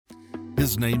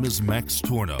His name is Max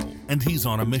Tornow, and he's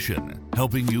on a mission,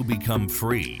 helping you become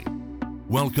free.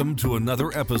 Welcome to another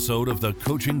episode of the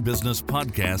Coaching Business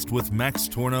Podcast with Max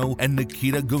Tornow and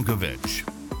Nikita Gunkovich.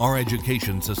 Our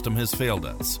education system has failed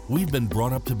us. We've been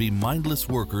brought up to be mindless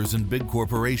workers in big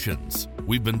corporations.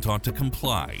 We've been taught to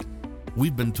comply.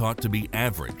 We've been taught to be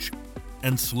average.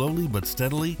 And slowly but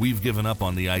steadily, we've given up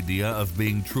on the idea of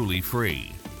being truly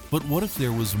free. But what if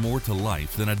there was more to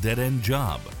life than a dead-end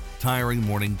job, tiring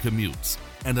morning commutes,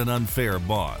 and an unfair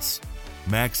boss?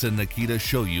 Max and Nikita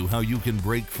show you how you can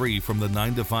break free from the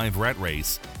 9-to-5 rat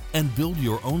race and build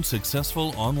your own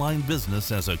successful online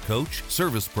business as a coach,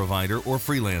 service provider, or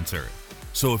freelancer.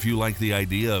 So if you like the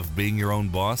idea of being your own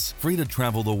boss, free to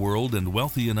travel the world, and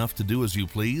wealthy enough to do as you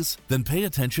please, then pay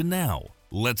attention now.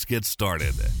 Let's get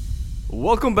started.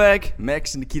 Welcome back,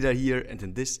 Max and Nikita here, and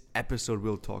in this episode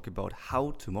we'll talk about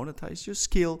how to monetize your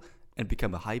skill and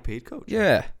become a high-paid coach.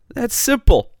 Yeah, that's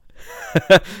simple.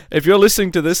 If you're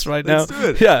listening to this right now,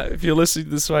 if you're listening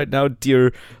to this right now,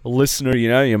 dear listener,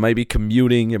 you might be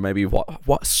commuting, you might be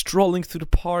strolling through the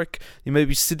park, you may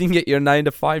be sitting at your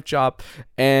 9-to-5 job,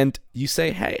 and you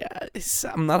say, hey,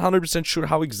 I'm not 100% sure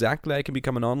how exactly I can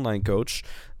become an online coach.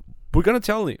 We're going to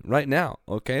tell you right now,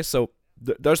 okay? So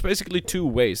there's basically two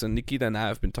ways, and Nikita and I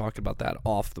have been talking about that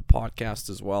off the podcast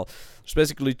as well. There's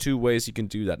basically two ways you can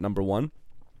do that. Number one,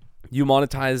 you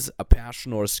monetize a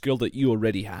passion or a skill that you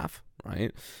already have,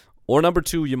 right? Or number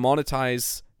two, you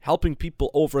monetize helping people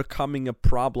overcoming a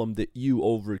problem that you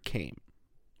overcame,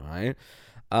 right?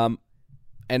 And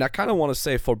I kind of want to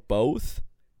say for both,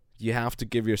 you have to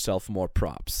give yourself more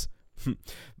props.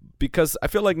 Because I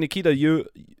feel like, Nikita,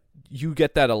 you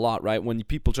get that a lot, right? When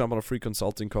people jump on a free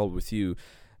consulting call with you,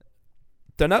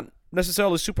 they're not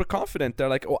necessarily super confident. They're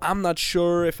like, oh, I'm not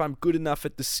sure if I'm good enough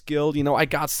at the skill. I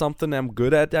got something I'm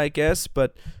good at, I guess,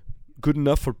 but good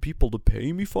enough for people to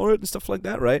pay me for it and stuff like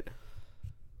that, right?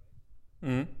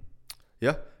 Mm-hmm.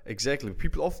 Yeah, exactly.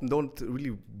 People often don't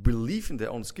really believe in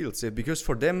their own skills because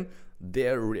for them,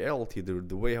 their reality,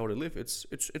 the way how they live,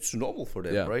 it's normal for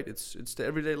them, right? It's their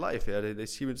everyday life. Yeah, they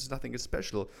see it's nothing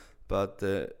special, but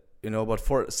but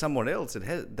for someone else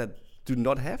that do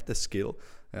not have the skill,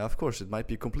 of course, it might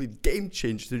be a complete game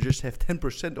changer to just have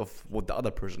 10% of what the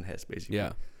other person has, basically.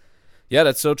 Yeah,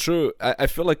 that's so true. I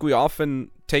feel like we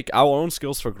often take our own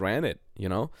skills for granted,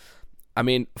 I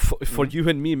mean, for you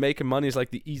and me, making money is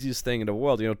like the easiest thing in the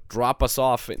world. Drop us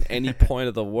off in any point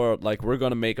of the world, like we're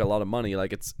gonna make a lot of money.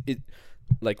 Like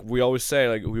like we always say,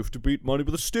 like we have to beat money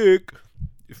with a stick.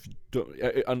 If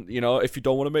you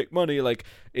don't want to make money, like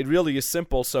it really is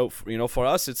simple. So for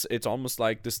us, it's almost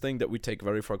like this thing that we take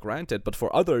very for granted. But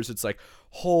for others, it's like,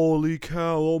 holy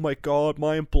cow, oh my god,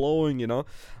 mind blowing.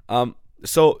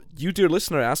 So you, dear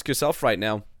listener, ask yourself right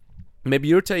now. Maybe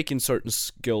you're taking certain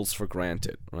skills for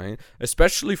granted, right?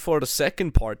 Especially for the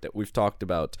second part that we've talked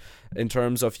about in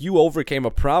terms of you overcame a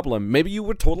problem. Maybe you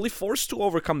were totally forced to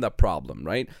overcome that problem,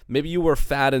 right? Maybe you were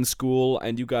fat in school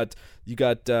and you got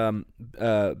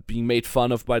being made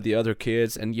fun of by the other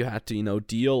kids, and you had to,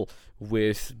 deal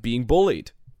with being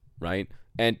bullied, right?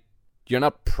 And you're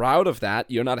not proud of that.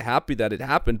 You're not happy that it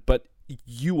happened, but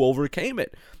you overcame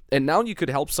it. And now you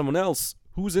could help someone else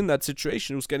who's in that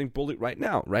situation, who's getting bullied right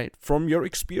now, right? From your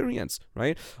experience,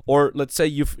 right? Or let's say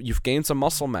you've gained some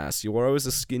muscle mass. You were always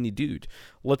a skinny dude.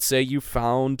 Let's say you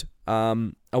found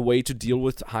a way to deal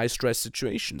with high stress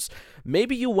situations.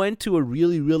 Maybe you went to a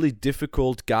really, really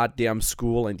difficult goddamn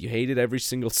school and you hated every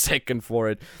single second for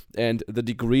it, and the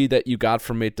degree that you got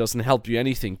from it doesn't help you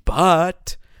anything.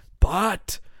 But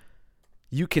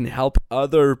you can help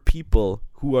other people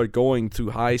who are going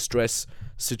through high stress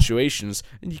situations,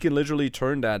 and you can literally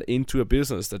turn that into a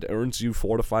business that earns you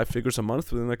 4 to 5 figures a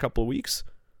month within a couple of weeks,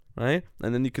 right?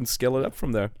 And then you can scale it up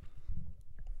from there.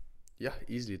 Yeah,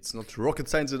 easy. It's not rocket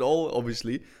science at all,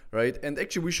 obviously, right? And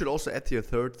actually, we should also add to your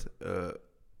third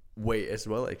way as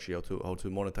well, actually, how to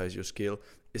monetize your skill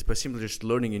is by simply just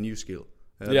learning a new skill.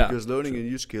 Because learning a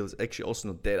new skill is actually also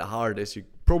not that hard as you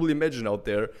probably imagine out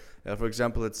there. For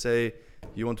example, let's say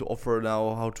you want to offer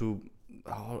now how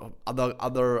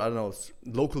other I don't know,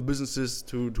 local businesses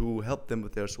to help them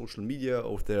with their social media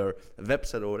or with their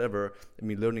website or whatever. I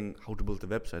mean, learning how to build a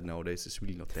website nowadays is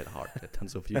really not that hard. There are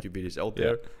tons of YouTube videos out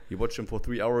there. You watch them for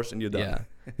 3 hours and you're done. Yeah,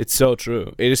 it's so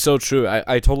true. It is so true.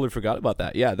 I totally forgot about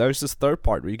that. Yeah, there's this third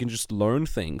part where you can just learn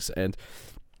things. And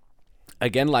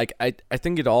again, like I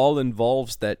think it all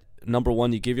involves that, number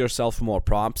one, you give yourself more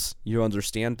props. You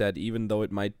understand that even though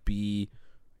it might be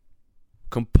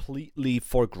completely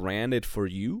for granted for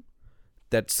you,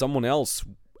 that someone else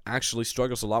actually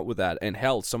struggles a lot with that, and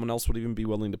hell, someone else would even be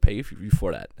willing to pay you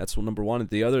for that. That's number one. And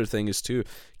the other thing is to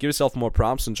give yourself more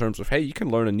prompts in terms of, hey, you can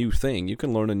learn a new thing. You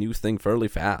can learn a new thing fairly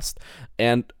fast.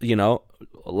 And,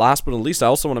 last but not least, I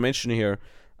also want to mention here,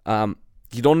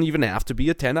 you don't even have to be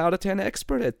a 10 out of 10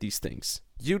 expert at these things.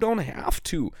 You don't have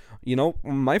to.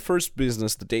 My first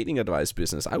business, the dating advice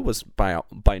business, I was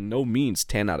by no means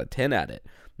 10 out of 10 at it.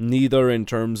 Neither in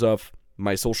terms of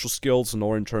my social skills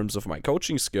nor in terms of my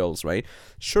coaching skills, right?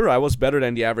 Sure, I was better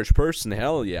than the average person.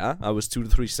 Hell yeah, I was 2 to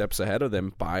 3 steps ahead of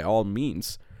them by all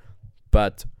means.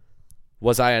 But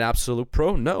was I an absolute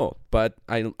pro? No. But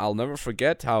I'll never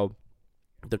forget how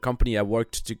the company I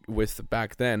worked with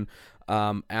back then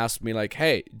asked me like,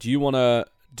 hey, do you want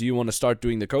to start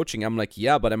doing the coaching? I'm like,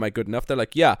 yeah, but am I good enough? They're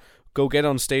like, yeah, go get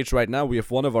on stage right now. We have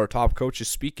one of our top coaches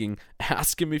speaking.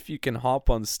 Ask him if you can hop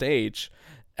on stage.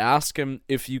 Ask him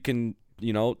if you can,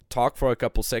 talk for a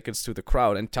couple seconds to the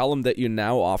crowd and tell him that you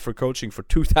now offer coaching for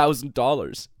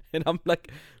 $2,000. And I'm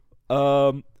like,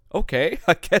 okay,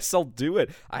 I guess I'll do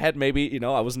it. I had maybe,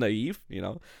 I was naive,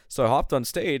 So I hopped on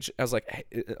stage. I was like, hey,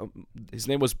 his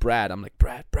name was Brad. I'm like,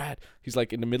 Brad. He's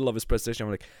like in the middle of his presentation.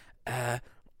 I'm like,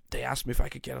 they asked me if I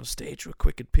could get on stage real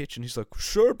quick and pitch. And he's like,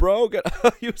 sure, bro.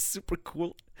 He was super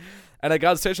cool. And I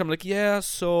got on stage. I'm like, yeah,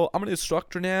 so I'm an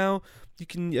instructor now. You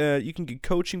can get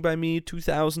coaching by me,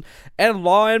 $2,000. And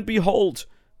lo and behold,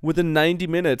 within 90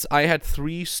 minutes, I had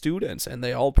 3 students, and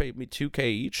they all paid me $2,000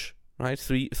 each. Right,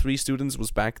 three students was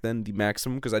back then the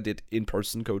maximum because I did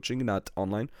in-person coaching, not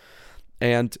online.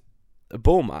 And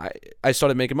boom, I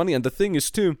started making money. And the thing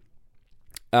is too,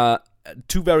 2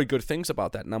 very good things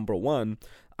about that. Number one,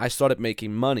 I started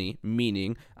making money,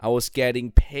 meaning I was getting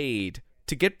paid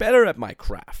to get better at my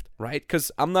craft, right?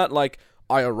 Because I'm not like,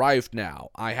 I arrived now,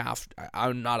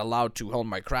 I'm not allowed to hone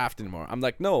my craft anymore. I'm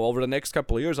like, no, over the next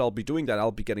couple of years, I'll be doing that.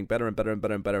 I'll be getting better and better and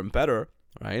better and better and better,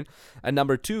 right? And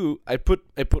number 2, I put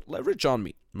leverage on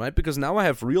me, right? Because now I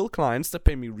have real clients that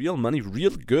pay me real money,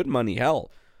 real good money. Hell,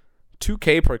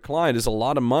 $2,000 per client is a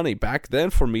lot of money. Back then,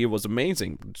 for me, it was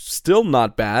amazing. Still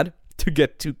not bad to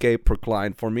get $2,000 per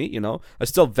client for me, I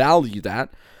still value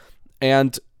that.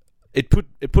 And it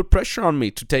put pressure on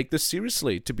me to take this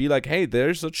seriously, to be like, hey,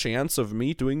 there's a chance of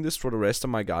me doing this for the rest of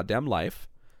my goddamn life.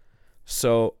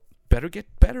 So better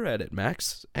get better at it,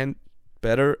 Max. And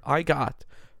better I got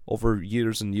over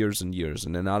years and years and years.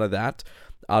 And then out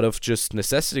of just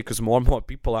necessity, because more and more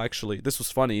people actually, this was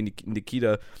funny,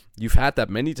 Nikita, you've had that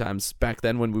many times back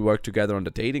then when we worked together on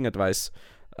the dating advice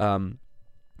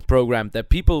program, that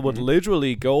people would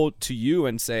literally go to you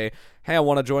and say, hey, I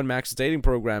want to join Max's dating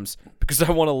programs because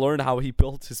I want to learn how he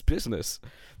built his business.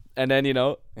 And then,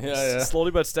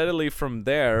 slowly but steadily from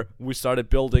there, we started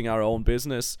building our own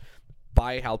business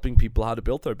by helping people how to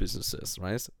build their businesses,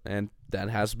 right? And that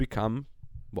has become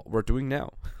what we're doing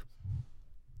now.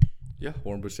 Yeah,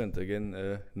 100%.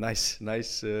 Again,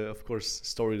 nice, of course,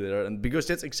 story there. And because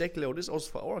that's exactly how it is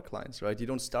also for our clients, right? You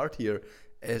don't start here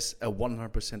as a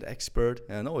 100% expert.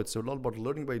 No, it's a lot about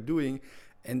learning by doing.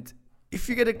 And if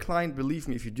you get a client, believe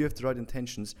me, if you do have the right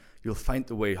intentions, you'll find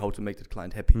a way how to make that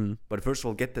client happy. But first of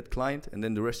all, get that client, and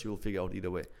then the rest you will figure out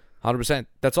either way. 100%.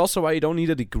 That's also why you don't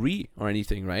need a degree or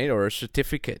anything, right? Or a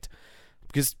certificate.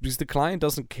 Because the client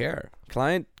doesn't care.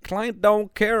 Client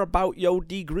don't care about your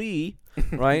degree,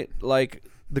 right? Like,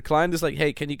 the client is like,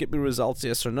 hey, can you get me results,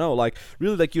 yes or no? Like,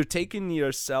 really, like, you're taking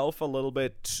yourself a little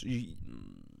bit...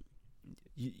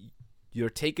 You're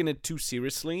taking it too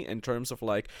seriously in terms of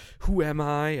like, who am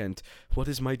I and what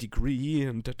is my degree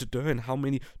and and how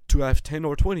many do I have 10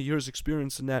 or 20 years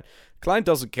experience in that. Client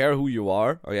doesn't care who you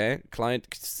are, okay?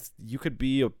 Client, you could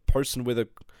be a person with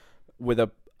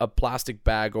a plastic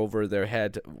bag over their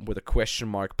head with a question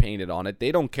mark painted on it.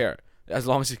 They don't care as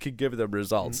long as you can give them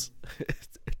results.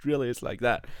 It really is like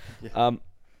that. Yeah.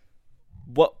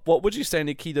 What would you say,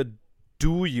 Nikita,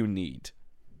 do you need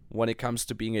when it comes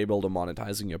to being able to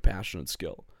monetizing your passion and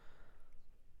skill?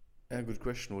 Good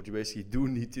question. What you basically do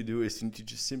need to do is you need to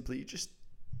just simply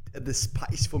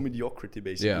despise for mediocrity,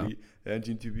 basically. Yeah. And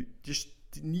you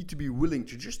need to be willing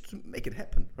to just make it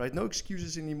happen, right? No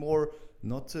excuses anymore.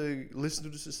 Not to listen to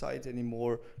the society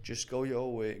anymore. Just go your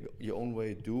own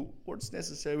way. Do what's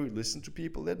necessary. Listen to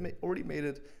people that already made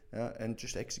it, and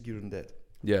just execute on that.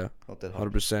 Yeah, not that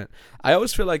hard. 100%. I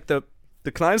always feel like the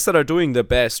clients that are doing the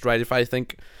best, right? If I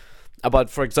think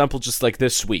about, for example, just like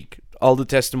this week, all the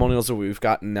testimonials that we've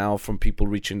gotten now from people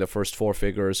reaching the first 4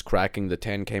 figures, cracking the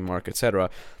 10K mark, etc.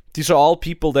 These are all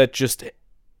people that just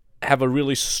have a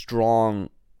really strong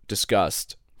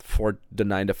disgust for the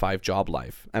 9-to-5 job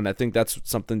life. And I think that's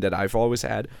something that I've always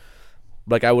had.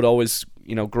 Like, I would always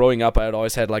growing up, I had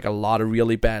always had like a lot of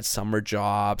really bad summer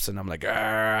jobs, and I'm like,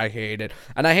 I hate it.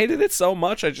 And I hated it so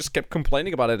much, I just kept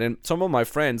complaining about it. And some of my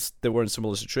friends that were in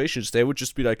similar situations, they would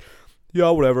just be like, yeah,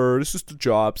 whatever, this is the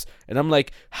jobs. And I'm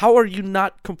like, how are you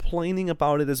not complaining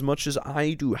about it as much as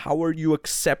I do? How are you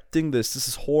accepting this? This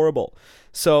is horrible.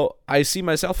 So I see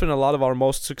myself in a lot of our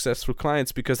most successful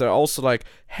clients because they're also like,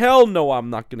 hell no, I'm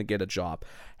not going to get a job.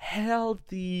 Hell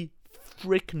the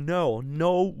frick no.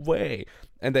 No way.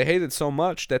 And they hate it so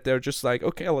much that they're just like,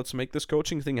 okay, let's make this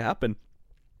coaching thing happen.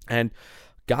 And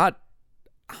God,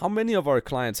 how many of our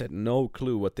clients had no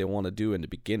clue what they want to do in the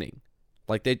beginning?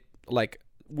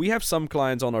 We have some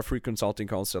clients on our free consulting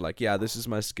calls that are like, yeah, this is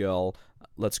my skill,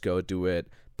 let's go do it.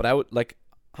 But I would like,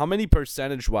 how many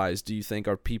percentage-wise do you think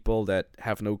are people that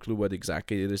have no clue what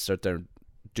exactly it is that they're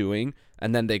doing,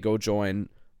 and then they go join,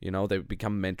 they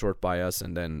become mentored by us,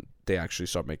 and then they actually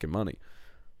start making money?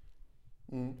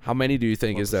 How many do you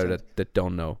think 100%. Is there that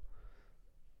don't know?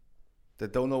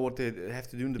 That don't know what they have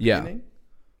to do in the beginning?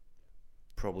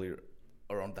 Probably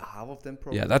around the half of them,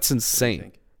 probably. Yeah, that's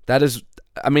insane. That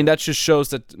just shows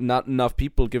that not enough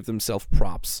people give themselves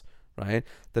props, right?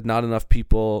 That not enough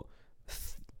people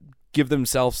give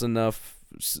themselves enough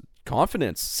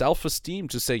confidence, self-esteem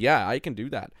to say, yeah, I can do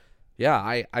that.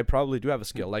 Yeah, I probably do have a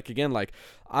skill.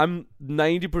 I'm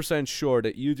 90% sure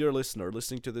that you, dear listener,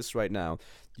 listening to this right now,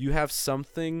 you have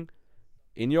something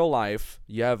in your life,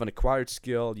 you have an acquired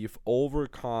skill, you've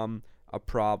overcome a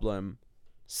problem,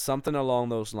 something along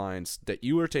those lines that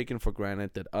you were taking for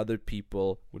granted that other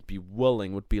people would be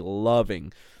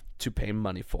loving to pay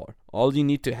money for. All you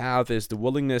need to have is the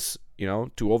willingness,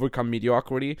 to overcome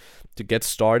mediocrity, to get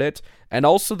started, and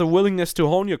also the willingness to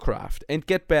hone your craft and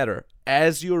get better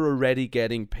as you're already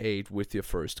getting paid with your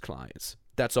first clients.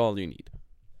 That's all you need.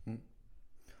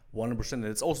 100%. And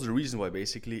it's also the reason why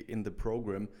basically in the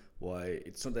program, why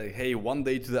it's not like, hey, one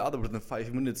day to the other within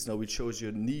 5 minutes, now it shows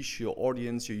your niche, your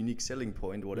audience, your unique selling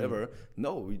point, whatever.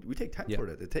 No, we take time for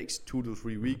that. It takes 2 to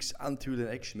 3 weeks until they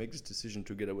actually make this decision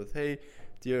together with, hey,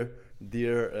 dear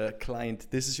client,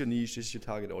 this is your niche, this is your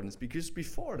target audience. Because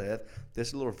before that,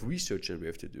 there's a lot of research that we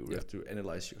have to do. We have to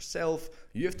analyze yourself.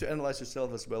 You have to analyze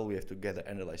yourself as well. We have to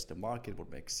analyze the market,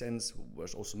 what makes sense,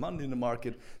 where's also money in the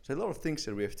market. So a lot of things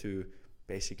that we have to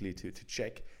basically to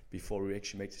check before we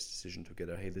actually make this decision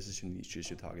together. Hey, this is your niche, this is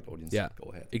your target audience. Yeah,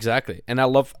 go ahead. Exactly. And I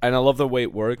love the way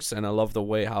it works, and I love the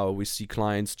way how we see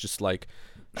clients just like,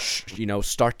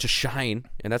 start to shine,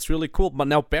 and that's really cool. But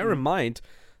now bear in mind,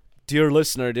 dear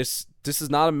listener, this is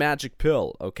not a magic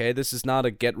pill, okay? This is not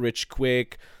a get rich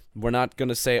quick. We're not going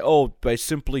to say, oh, by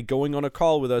simply going on a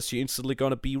call with us, you're instantly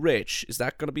going to be rich. Is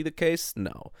that going to be the case?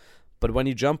 No. But when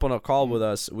you jump on a call with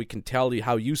us, we can tell you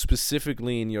how you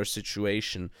specifically in your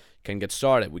situation can get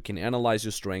started. We can analyze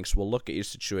your strengths. We'll look at your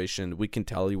situation. We can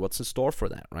tell you what's in store for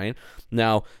that, right?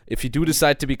 Now, if you do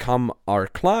decide to become our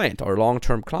client, our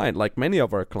long-term client, like many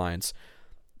of our clients,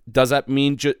 does that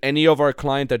mean any of our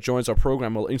client that joins our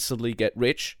program will instantly get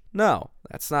rich? No,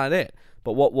 that's not it.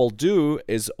 But what we'll do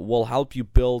is we'll help you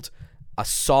build a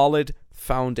solid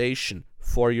foundation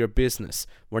for your business.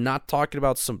 We're not talking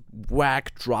about some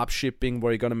whack drop shipping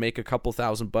where you're going to make a couple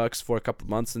 $1,000 for a couple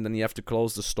months and then you have to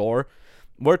close the store.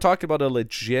 We're talking about a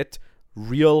legit,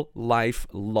 real life,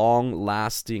 long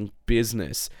lasting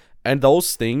business. And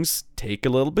those things take a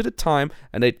little bit of time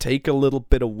and they take a little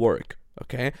bit of work.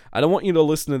 Okay? I don't want you to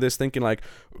listen to this thinking like,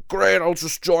 great, I'll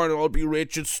just join and I'll be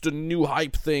rich. It's the new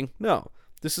hype thing. No,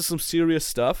 this is some serious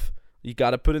stuff. You got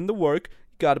to put in the work.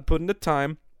 You got to put in the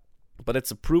time. But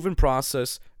it's a proven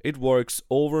process. It works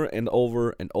over and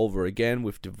over and over again.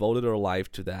 We've devoted our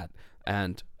life to that.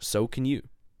 And so can you.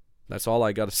 That's all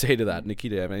I got to say to that.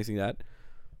 Nikita, you have anything to add?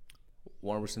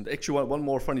 100%. Actually, one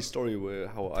more funny story where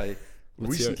how I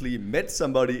recently met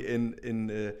somebody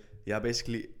in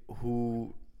basically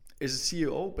who is a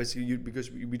CEO. Basically,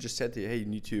 because we just said, hey, you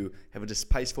need to have a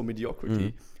despise for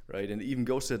mediocrity. Right, and it even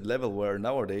goes to that level where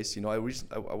nowadays, I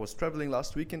was traveling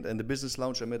last weekend, and the business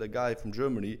lounge, I met a guy from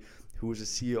Germany who is a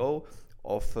CEO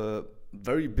of a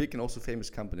very big and also famous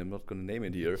company. I'm not going to name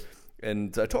it here.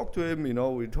 And I talked to him,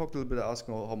 we talked a little bit,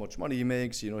 asking how much money he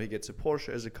makes. He gets a Porsche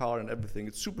as a car and everything.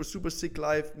 It's super, super sick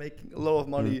life, making a lot of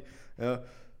money.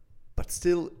 But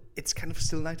still, it's kind of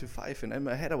still 9 to 5. And in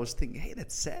my head, I was thinking, hey,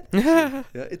 that's sad.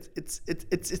 It's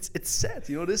sad.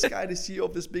 This guy, the CEO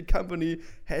of this big company,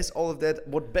 has all of that.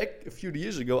 What back a few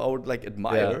years ago I would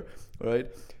admire, right?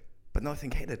 But now I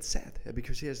think, hey, that's sad,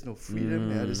 because he has no freedom.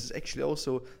 This is actually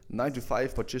also 9 to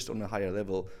 5, but just on a higher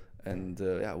level. And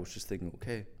I was just thinking,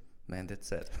 okay, man, that's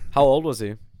sad. How old was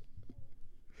he?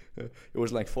 It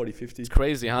was like 40, 50. It's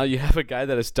crazy, huh? You have a guy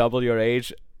that is double your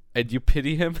age, and you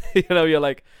pity him. You're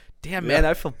like, Damn, man,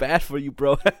 I feel bad for you,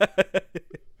 bro.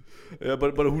 Yeah,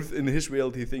 but who's in his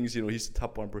reality thinks, he's the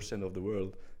top 1% of the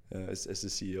world as the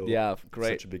CEO. Yeah, of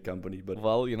great. Such a big company. But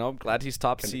well, I'm glad he's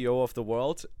top CEO of the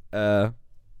world.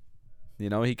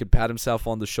 He could pat himself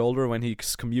on the shoulder when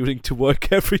he's commuting to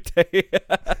work every day.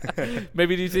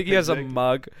 Maybe do you think he has a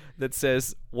mug that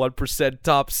says 1%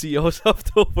 top CEOs of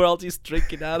the world he's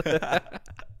drinking out of?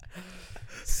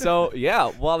 So, yeah,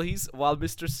 while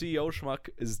Mr. CEO Schmuck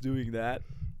is doing that,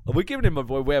 we're giving him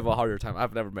we have a harder time.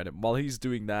 I've never met him. While he's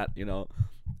doing that,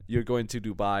 you're going to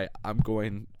Dubai. I'm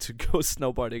going to go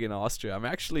snowboarding in Austria. I'm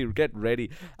actually getting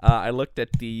ready. I looked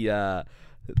at the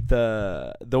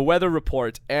weather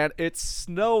report, and it's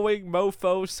snowing,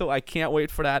 mofo, so I can't wait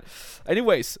for that.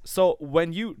 Anyways, so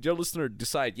when you, dear listener,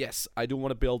 decide, yes, I do want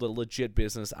to build a legit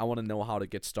business, I want to know how to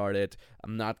get started.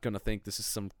 I'm not going to think this is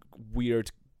some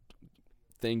weird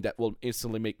thing that will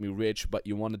instantly make me rich, but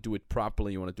you want to do it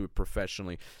properly, you want to do it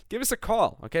professionally, give us a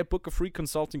call, okay? Book a free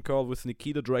consulting call with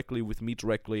Nikita directly, with me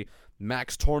directly,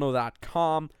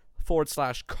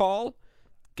 maxtorno.com/call.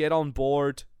 Get on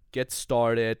board, get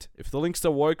started. If the link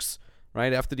still works,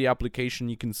 right after the application,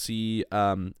 you can see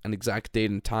an exact date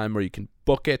and time where you can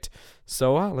book it.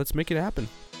 So let's make it happen.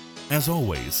 As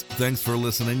always, thanks for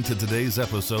listening to today's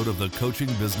episode of the Coaching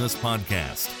Business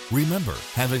Podcast. Remember,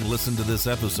 having listened to this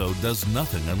episode does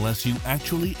nothing unless you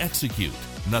actually execute.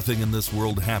 Nothing in this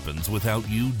world happens without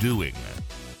you doing.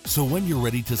 So when you're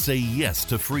ready to say yes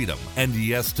to freedom and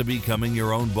yes to becoming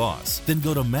your own boss, then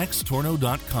go to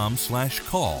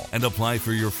maxtorno.com/call and apply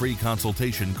for your free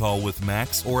consultation call with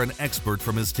Max or an expert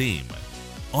from his team.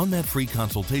 On that free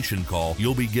consultation call,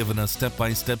 you'll be given a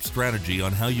step-by-step strategy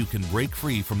on how you can break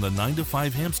free from the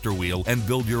 9-to-5 hamster wheel and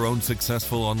build your own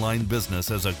successful online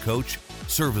business as a coach,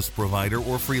 service provider,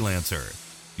 or freelancer.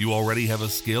 You already have a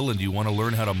skill and you want to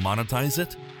learn how to monetize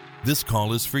it? This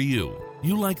call is for you.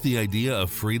 You like the idea of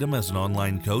freedom as an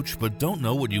online coach but don't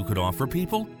know what you could offer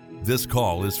people? This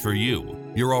call is for you.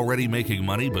 You're already making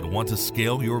money but want to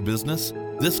scale your business?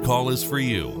 This call is for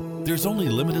you. There's only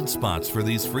limited spots for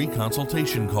these free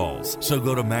consultation calls, so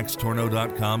go to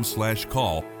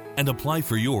maxtorno.com/call and apply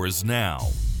for yours now.